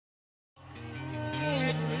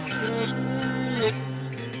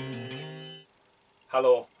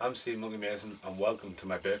Hello, I'm Steve Monkey Mason and welcome to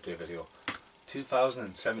my birthday video.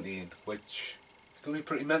 2017, which is going to be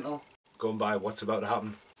pretty mental, going by what's about to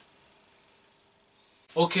happen.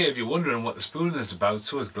 Okay, if you're wondering what the spoon is about,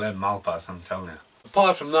 so is Glenn Malpass, I'm telling you.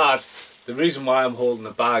 Apart from that, the reason why I'm holding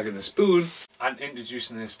the bag and the spoon and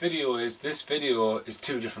introducing this video is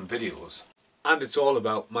two different videos. And it's all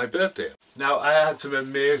about my birthday. Now, I had some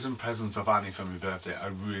amazing presents of Annie for my birthday. I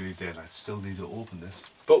really did. I still need to open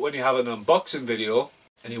this. But when you have an unboxing video,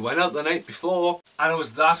 and you went out the night before, and I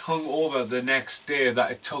was that hungover the next day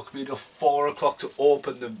that it took me till 4 o'clock to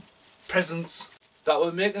open the presents, that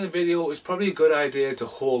when making the video, it was probably a good idea to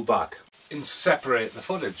hold back and separate the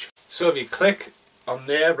footage. So if you click on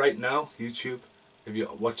there right now, YouTube, if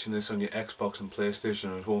you're watching this on your Xbox and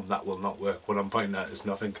PlayStation at home, that will not work. What I'm pointing at is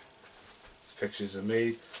nothing. Pictures of me.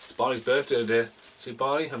 It's Barney's birthday today. See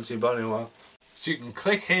Barney? Haven't seen Barney in a while. So you can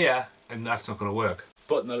click here and that's not going to work.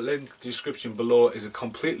 But in the link description below is a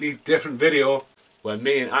completely different video where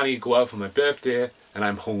me and Annie go out for my birthday and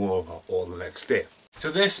I'm hungover all the next day.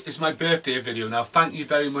 So this is my birthday video. Now thank you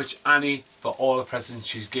very much Annie for all the presents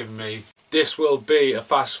she's given me. This will be a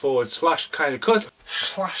fast forward slash kind of cut.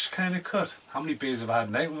 How many beers have I had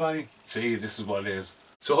tonight with Annie? See, this is what it is.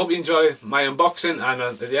 So I hope you enjoy my unboxing, and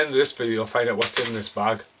at the end of this video you'll find out what's in this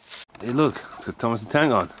bag. Hey look, it's got Thomas the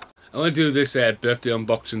Tank on. I'm going to do this birthday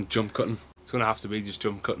unboxing jump cutting. It's going to have to be just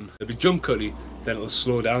jump cutting. It'll be jump cutting, then it'll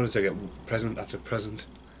slow down as I get present after present.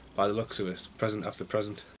 By the looks of it, present after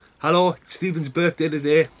present. Hello, it's Stephen's birthday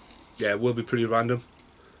today. Yeah, it will be pretty random.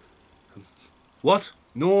 What?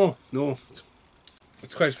 No.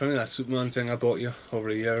 It's quite funny, that Superman thing I bought you over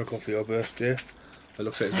a year ago for your birthday. It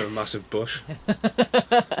looks like it's got a massive bush.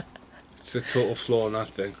 It's a total flaw in that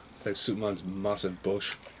thing. It's like Superman's massive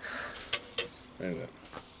bush. There we go.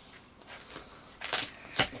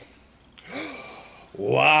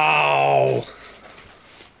 Wow!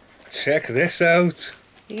 Check this out.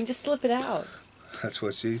 You can just slip it out. That's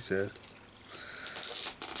what she said.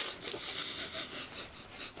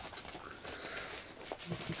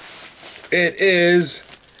 It is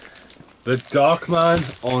the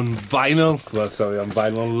Darkman on vinyl. Well, sorry, on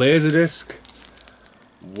vinyl laserdisc.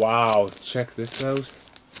 Wow, check this out.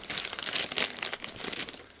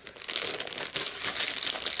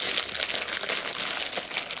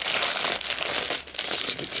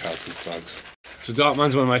 Stupid childproof bags. So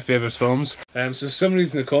Darkman's one of my favourite films. So for some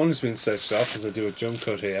reason the corner's been stitched off as I do a jump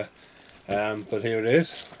cut here. But here it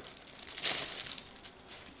is.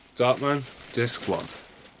 Darkman, disc 1.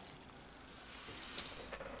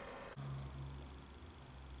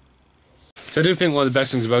 So I do think one of the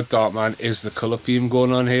best things about Darkman is the colour theme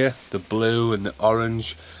going on here. The blue and the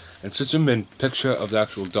orange. And such a mint picture of the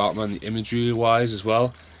actual Darkman, the imagery wise as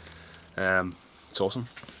well. It's awesome.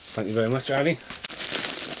 Thank you very much, Annie.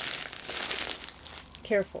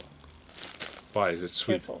 Careful. Why is it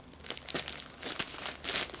sweet? Careful.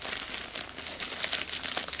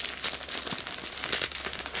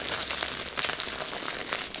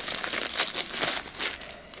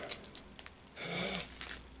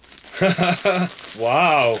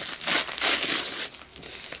 Wow.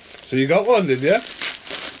 So you got one, did you?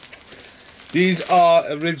 These are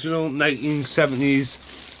original 1970s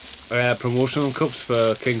promotional cups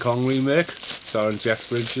for King Kong remake, starring Jeff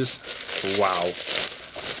Bridges. Wow.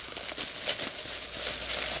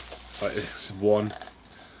 That is one.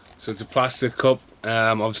 So it's a plastic cup.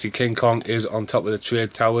 Obviously King Kong is on top of the trade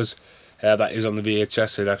towers. That is on the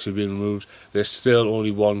VHS, it actually been removed. There's still only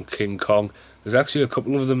one King Kong. There's actually a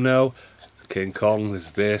couple of them now. King Kong,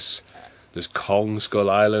 there's this, there's Kong Skull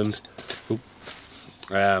Island.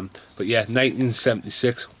 But yeah,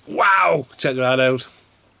 1976. Wow! Check that out.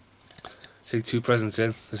 See, 2 presents in.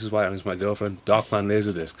 This is why I'm my girlfriend. Darkman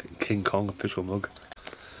Laserdisc, King Kong official mug.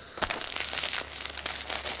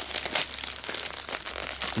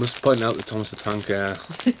 Must point out that Thomas the Tank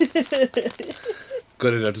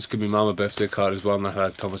got it. I just give me mum a birthday card as well, and that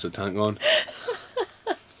had Thomas the Tank on.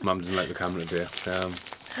 Mum doesn't like the camera today.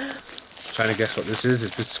 Trying to guess what this is.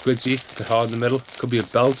 It's a bit squidgy, a bit hard in the middle. Could be a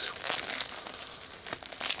belt.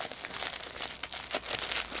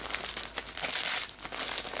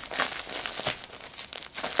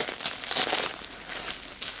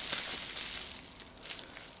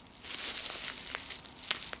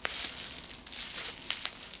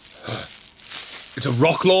 It's a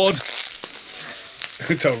rock lord.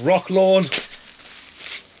 It's a rock lord.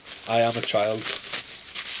 I am a child.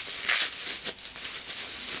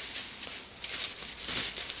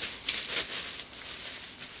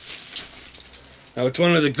 Now it's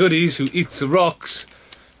one of the goodies who eats the rocks,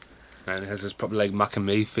 and it has this probably like Mac and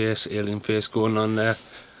me face, alien face going on there.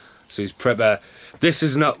 So he's prepper. This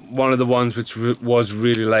is not one of the ones which was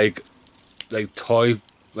really like toy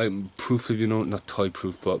proof, if you know, not toy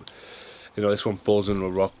proof, but you know, this one falls into a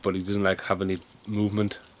rock, but he doesn't like have any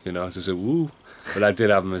movement. You know, it's just a woo. But I did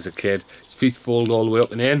have him as a kid. His feet fold all the way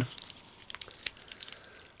up and in.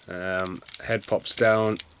 Head pops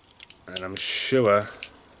down, and I'm sure.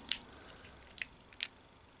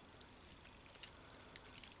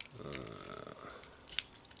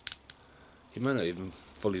 He might not even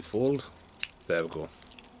fully fold. There we go.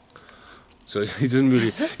 So he doesn't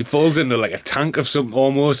really. He falls into like a tank of some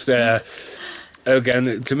almost.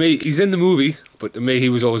 Again, to me, he's in the movie, but to me, he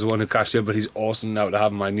was always the one who cashed in. But he's awesome now to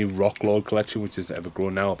have my new Rock Lord collection, which is ever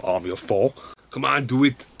grown now of Army of 4. Come on, do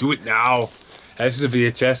it now. This is a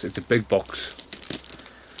VHS. It's a big box.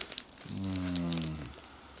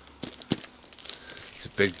 It's a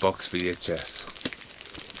big box VHS.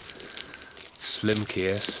 Slim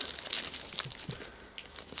case.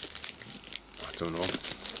 I don't know.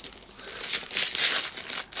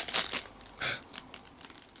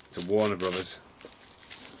 It's a Warner Brothers.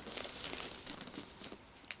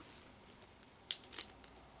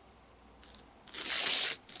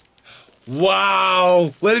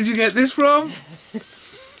 Wow! Where did you get this from?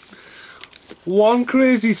 One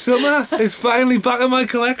Crazy Summer is finally back in my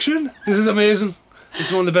collection. This is amazing. This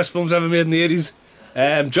is one of the best films ever made in the 80s.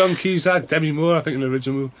 John Cusack, Demi Moore, I think in the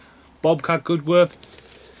original movie. Bobcat Goodworth.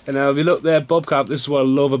 And now if you look there, Bobcat, this is what I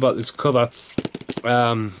love about this cover.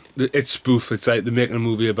 It's spoof. It's like they're making a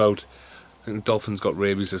movie about, I think the dolphin's got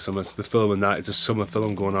rabies or something. So they're filming that. It's a summer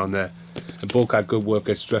film going on there. And Bobcat Goodworth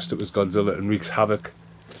gets dressed up as Godzilla and wreaks havoc.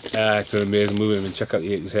 It's an amazing movie. I mean, check out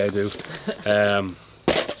the 80s hairdo.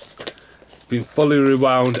 Been fully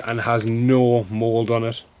rewound and has no mould on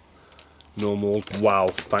it. No mould. Wow!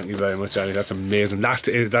 Thank you very much, Annie. That's amazing.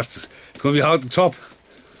 It's going to be hard to top.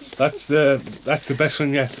 That's the best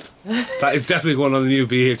one yet. That is definitely going on the new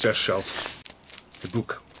VHS shelf. The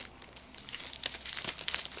book.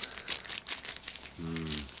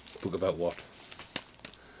 Book about what?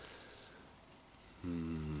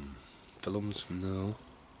 Films? No.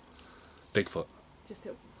 Bigfoot. Just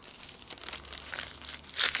so.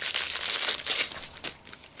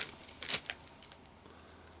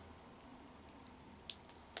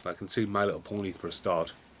 I can see My Little Pony for a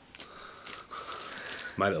start.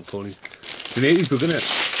 My Little Pony. It's an 80s book, isn't it?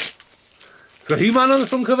 It's got He-Man on the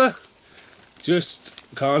front cover.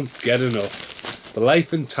 Just can't get enough. The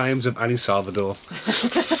Life and Times of Annie Salvador.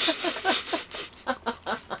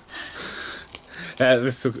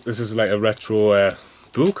 This is like a retro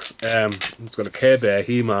book. It's got a Care Bear,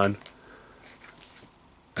 He-Man.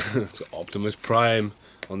 It's got Optimus Prime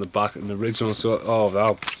on the back and the original. So, oh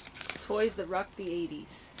wow. Toys that rocked the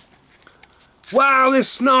 80s. Wow,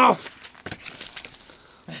 this Snarf!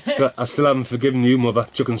 I still haven't forgiven you, Mother,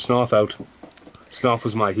 chucking Snarf out. Snarf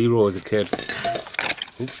was my hero as a kid.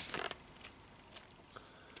 Oop.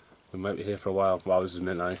 We might be here for a while. Wow, this is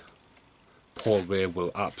midnight. Paul Ray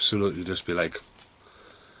will absolutely just be like...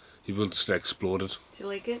 He will just explode it. Do you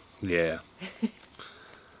like it? Yeah.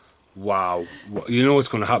 Wow. You know what's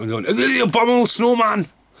going to happen? The abominable snowman!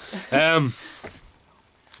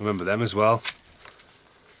 Remember them as well.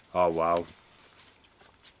 Oh, wow.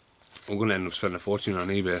 I'm going to end up spending a fortune on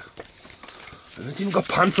eBay. And it's even got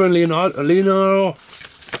Panther and Leonardo.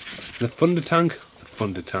 The Thunder Tank. The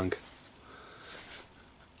Thunder Tank.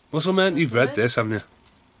 Muscle Man, you've read this, haven't you?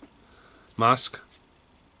 Mask.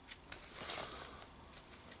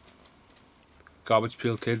 Garbage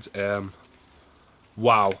Pail Kids.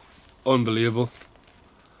 Wow. Unbelievable.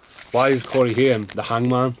 Why is Corey Haim the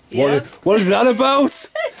hangman? Yeah. What is that about?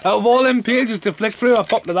 Out of all them pages to flick through, I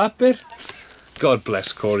popped to that bit. God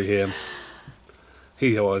bless Corey Haim.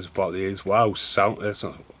 He always brought these. Wow, sound. It's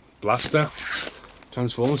a blaster.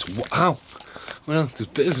 Transformers. Wow. Well, there's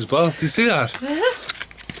bits as well. Do you see that?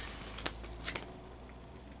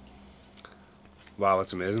 Wow,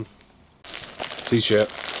 that's amazing. T-shirt.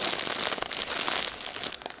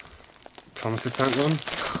 Thomas the Tank Run.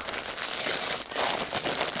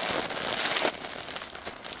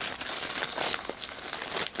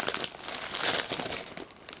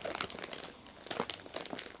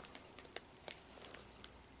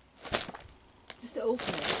 Just to open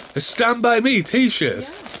it. A Stand By Me t-shirt.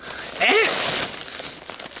 Yeah.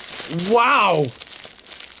 Wow.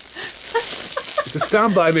 It's a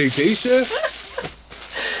Stand By Me t-shirt.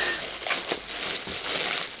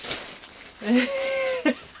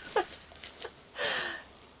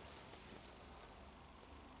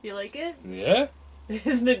 You like it? Yeah.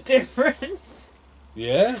 Isn't it different?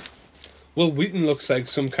 Yeah. Well, Wheaton looks like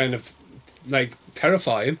some kind of, like,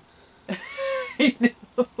 terrifying. I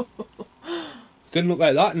know. Didn't look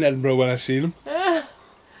like that in Edinburgh when I seen him.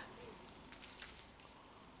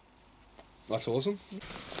 That's awesome.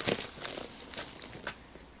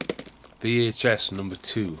 VHS number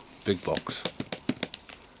 2, big box.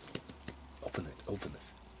 Open it, open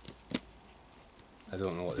it. I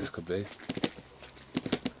don't know what this could be.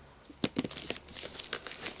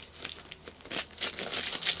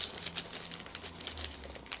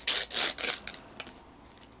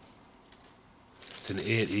 It's an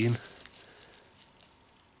 18.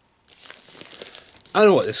 I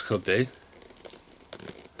know what this could be.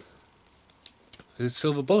 It's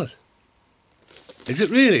Silver Bullet. Is it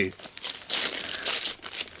really?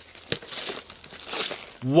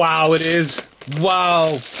 Wow, it is.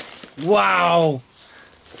 Wow. Wow.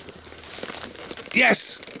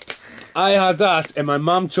 Yes! I had that and my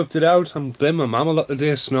mum chucked it out. I'm blaming my mum a lot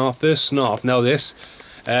today. Snarf this, snarf. Now this.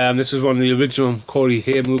 This was one of the original Corey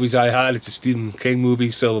Haim movies I had. It's a Stephen King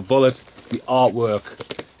movie, Silver Bullet. The artwork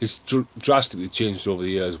is drastically changed over the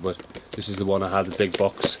years, but this is the one I had, the big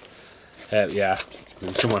box. Yeah,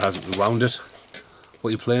 and someone hasn't rewound it. What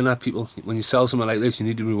are you playing at, people? When you sell something like this, you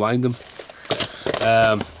need to rewind them.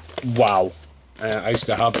 Wow. I used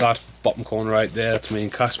to have that bottom corner right there. It's me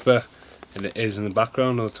and Casper, and it is in the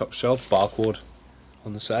background on the top shelf. Barcode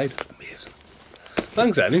on the side. Amazing.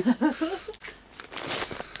 Thanks, Annie.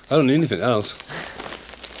 I don't need anything else.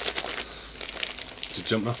 It's a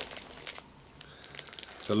jumper.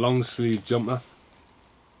 It's a long sleeve jumper.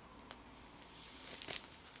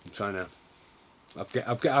 I'm trying to.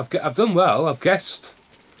 I've done well. I've guessed.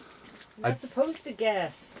 You're not supposed to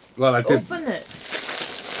guess. Well, just I did. Open it.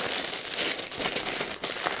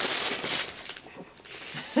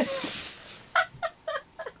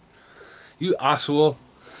 You asshole!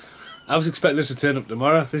 I was expecting this to turn up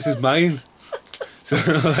tomorrow. This is mine. So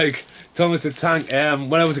like Thomas the Tank.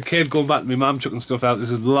 When I was a kid, going back to my mum chucking stuff out.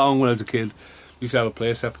 This was long when I was a kid. We used to have a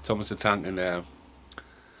place there for Thomas the Tank, and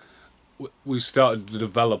we started to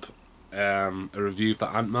develop a review for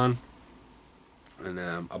Ant-Man, and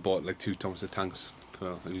I bought like 2 Thomas the Tanks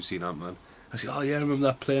for who's seen Ant-Man. I said, oh yeah, I remember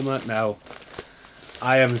that playmat now.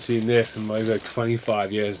 I haven't seen this in like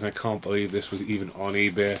 25 years, and I can't believe this was even on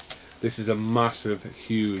eBay. This is a massive,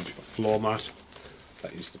 huge floor mat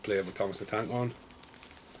that I used to play with Thomas the Tank on.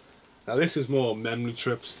 Now this is more memory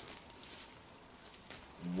trips.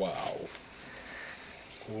 Wow.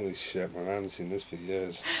 Holy shit, man, I haven't seen this for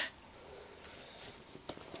years.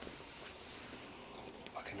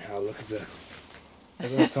 Fucking hell, look at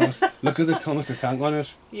the Thomas, look at the Thomas the Tank on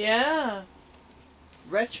it. Yeah.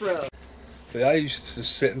 Retro. But I used to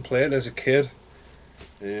sit and play it as a kid.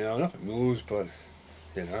 You know, nothing moves, but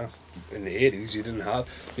you know, in the 80s you didn't have.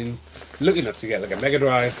 I mean, lucky enough to get like a Mega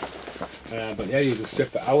Drive. But yeah, you just sit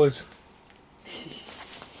for hours.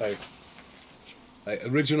 Like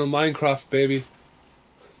original Minecraft, baby.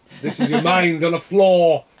 This is your mind on the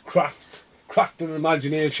floor. Craft and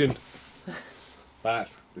imagination.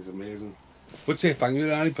 That is amazing. Would say thank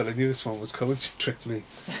you, Annie, but I knew this one was coming. She tricked me.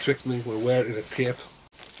 Tricked me. We'll wear it as a cape.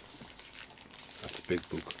 That's a big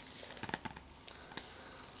book.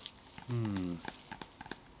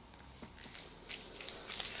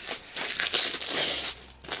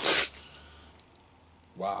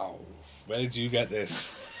 Wow. Where did you get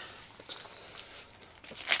this?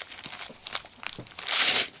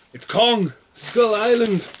 It's Kong! Skull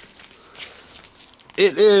Island!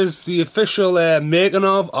 It is the official making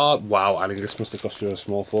of art. Wow, I think this must have cost you a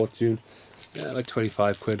small fortune. Yeah, like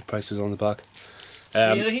 25 quid, the price is on the back.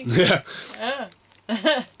 Really? Yeah. Ah.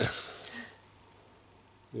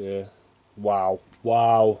 Yeah. Wow.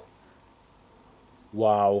 Wow.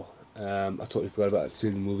 Wow. I totally forgot about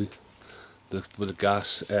seeing the movie. With the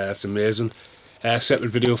gas. It's amazing.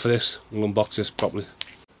 Separate video for this. We'll unbox this properly.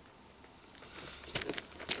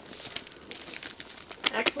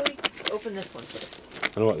 Actually, open this one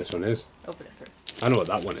first. I know what this one is. Open it first. I know what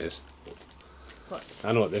that one is. What?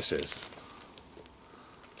 I know what this is.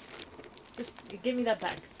 Just give me that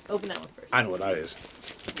back. Open that one first. I know what that is.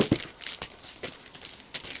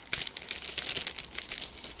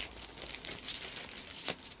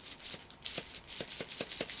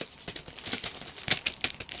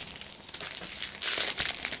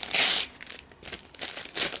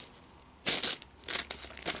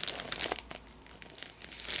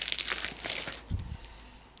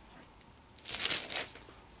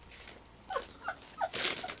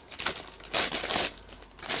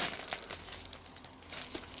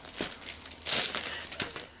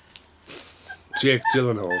 Jake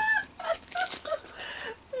Gyllenhaal.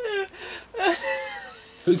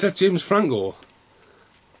 Who's that, James Franco?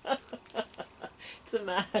 It's a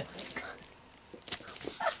mask.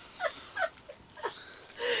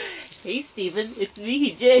 Hey Steven, it's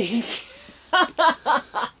me, Jake.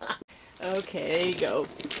 Okay, there you go.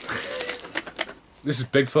 This is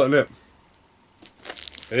Bigfoot, isn't it?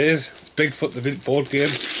 It is. It's Bigfoot, the board game.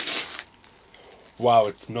 Wow,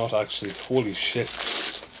 it's not actually. Holy shit.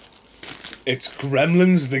 It's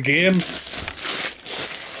Gremlins, the game.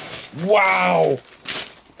 Wow!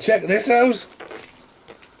 Check this out.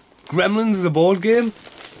 Gremlins, the board game.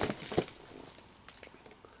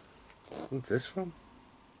 What's this from?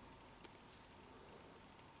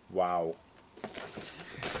 Wow.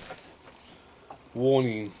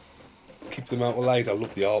 Warning. Keep them out of light. I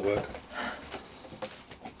love the artwork.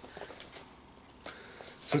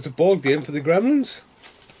 So it's a board game for the Gremlins.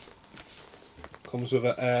 Comes with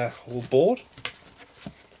a whole board.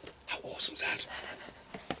 How awesome is that?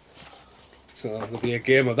 So there'll be a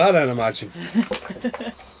game of that, I'd imagine.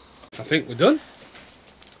 I think we're done.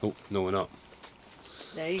 Oh, no we're not.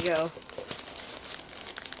 There you go.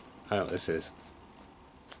 I know what this is.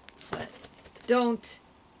 But don't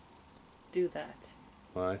do that.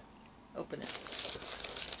 Why? Open it.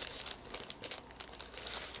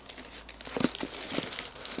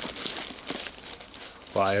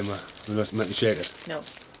 Why am I not meant to shake it? No.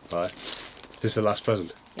 Why? This is the last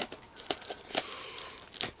present. Yeah.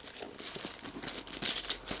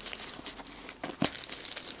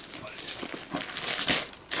 What is it?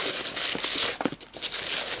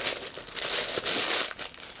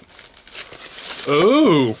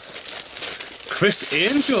 Oh! Chris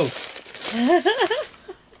Angel!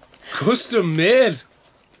 Custom made!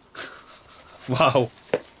 Wow.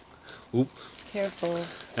 Oop. Careful.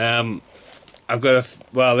 I've got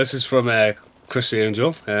well, this is from Chris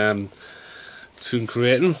Angel. Soon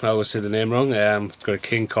creating, I always say the name wrong. Got a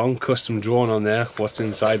King Kong custom drawn on there. What's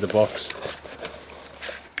inside the box?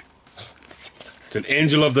 It's an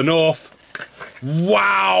Angel of the North.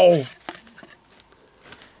 Wow!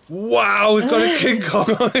 Wow, it's got a King Kong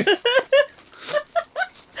on it.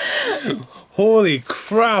 Holy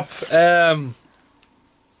crap!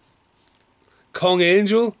 Kong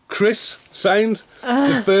Angel, Chris signed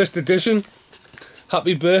the first edition.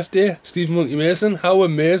 Happy birthday, Stephen Monkey Mason. How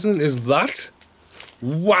amazing is that?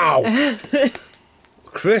 Wow!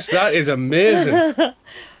 Chris, that is amazing.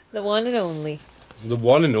 The one and only. The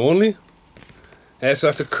one and only. So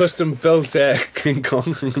that's a custom built King Kong,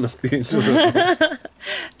 not the Angel.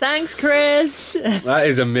 Thanks, Chris. That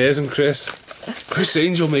is amazing, Chris. Chris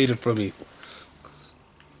Angel made it for me.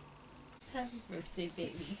 Happy birthday,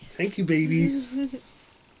 baby. Thank you, baby.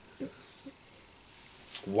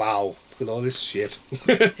 Wow, look at all this shit.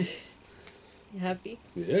 You happy?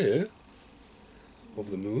 Yeah.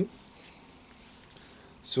 Over the moon.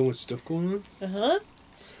 So much stuff going on. Uh-huh.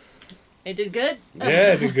 I did good.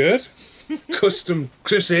 Yeah, I did good. Custom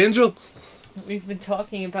Chris Angel. We've been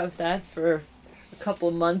talking about that for a couple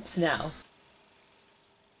of months now.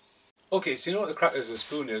 Okay, so you know what the crack is, the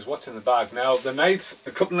spoon is, what's in the bag. Now, a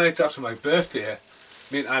couple of nights after my birthday,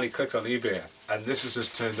 me and Annie clicked on eBay, and this has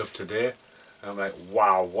just turned up today. And I'm like,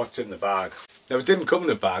 wow, what's in the bag? Now, it didn't come in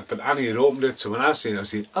the bag, but Annie had opened it, so when I seen it, I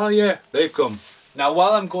said, oh yeah, they've come. Now,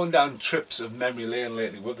 while I'm going down trips of memory lane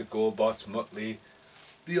lately with the GoBots, Muttley,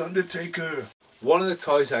 The Undertaker, one of the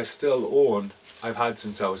toys I still own, I've had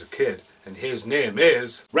since I was a kid, and his name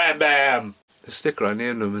is Ram Bam. The sticker I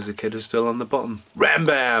named him as a kid is still on the bottom. Ram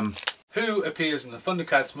Bam! Who appears in the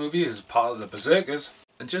Thundercats movie as part of the Berserkers,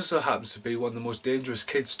 and just so happens to be one of the most dangerous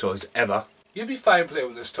kids' toys ever. You'd be fine playing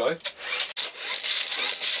with this toy.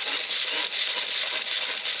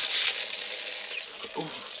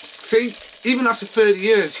 See, even after 30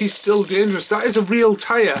 years, he's still dangerous. That is a real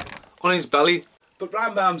tyre on his belly. But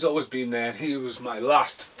Ram Bam's always been there, and he was my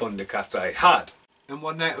last Thundercat I had. And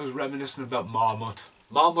one night I was reminiscing about Marmot.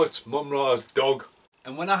 Marmot's Mum Ra's dog.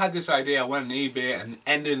 And when I had this idea, I went on eBay, and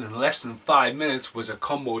ending in less than 5 minutes was a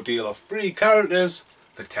combo deal of 3 characters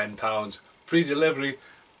for £10. Free delivery.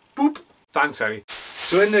 Boop. Thanks, Harry.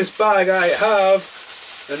 So in this bag I have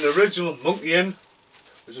an original Monkeyin,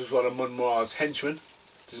 which was one of Mum Ra's henchmen.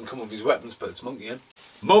 Doesn't come with his weapons, but it's Monkeyin.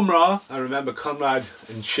 Mum Ra, I remember Conrad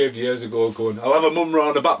and Shiv years ago going, I'll have a Mum Ra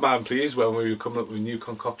and a Batman please, when we were coming up with new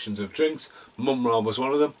concoctions of drinks. Mum Ra was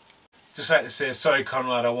one of them. Just like to say, sorry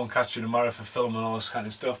Conrad, I won't catch you tomorrow for filming all this kind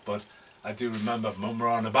of stuff, but I do remember Mum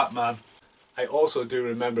Ra and a Batman. I also do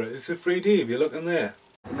remember, it's a 3D if you look in there.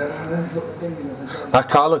 That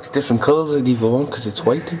car looks different colours than the one because it's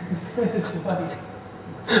white. It's white.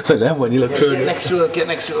 So then when you look through Get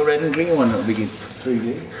next to a red and green one, it'll be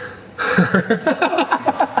 3D.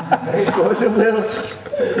 Of course it will.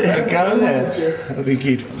 Yeah, get on there. It'll be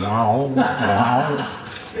good. Wow, wow.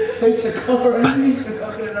 It's a colour and these are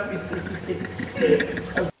not going to be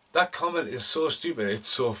 3D. That comment is so stupid, it's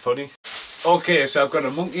so funny. Okay, so I've got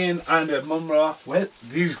a monkey in and a mumra. Well,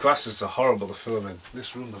 these glasses are horrible to film in.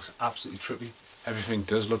 This room looks absolutely trippy. Everything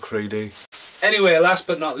does look 3D. Anyway, last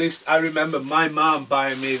but not least, I remember my mum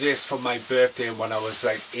buying me this for my birthday when I was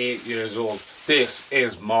like 8 years old. This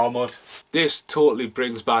is Marmot. This totally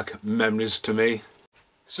brings back memories to me.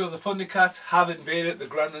 So the Thundercats have invaded the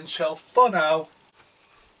Gremlins shelf for now.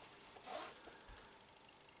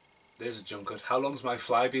 There's a junk cut. How long's my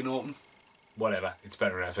fly been open? Whatever, it's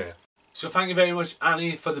better ever here. So thank you very much,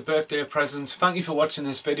 Annie, for the birthday presents. Thank you for watching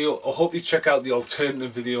this video. I hope you check out the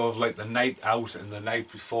alternative video of like the night out and the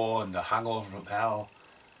night before and the hangover from hell.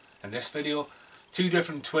 And this video, 2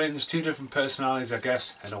 different twins, 2 different personalities, I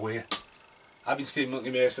guess, in a way. I've been Steve Monkey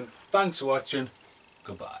Mason. Thanks for watching.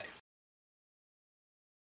 Goodbye.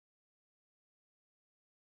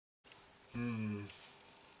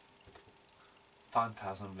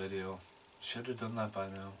 Phantasm video. Should have done that by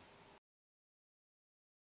now.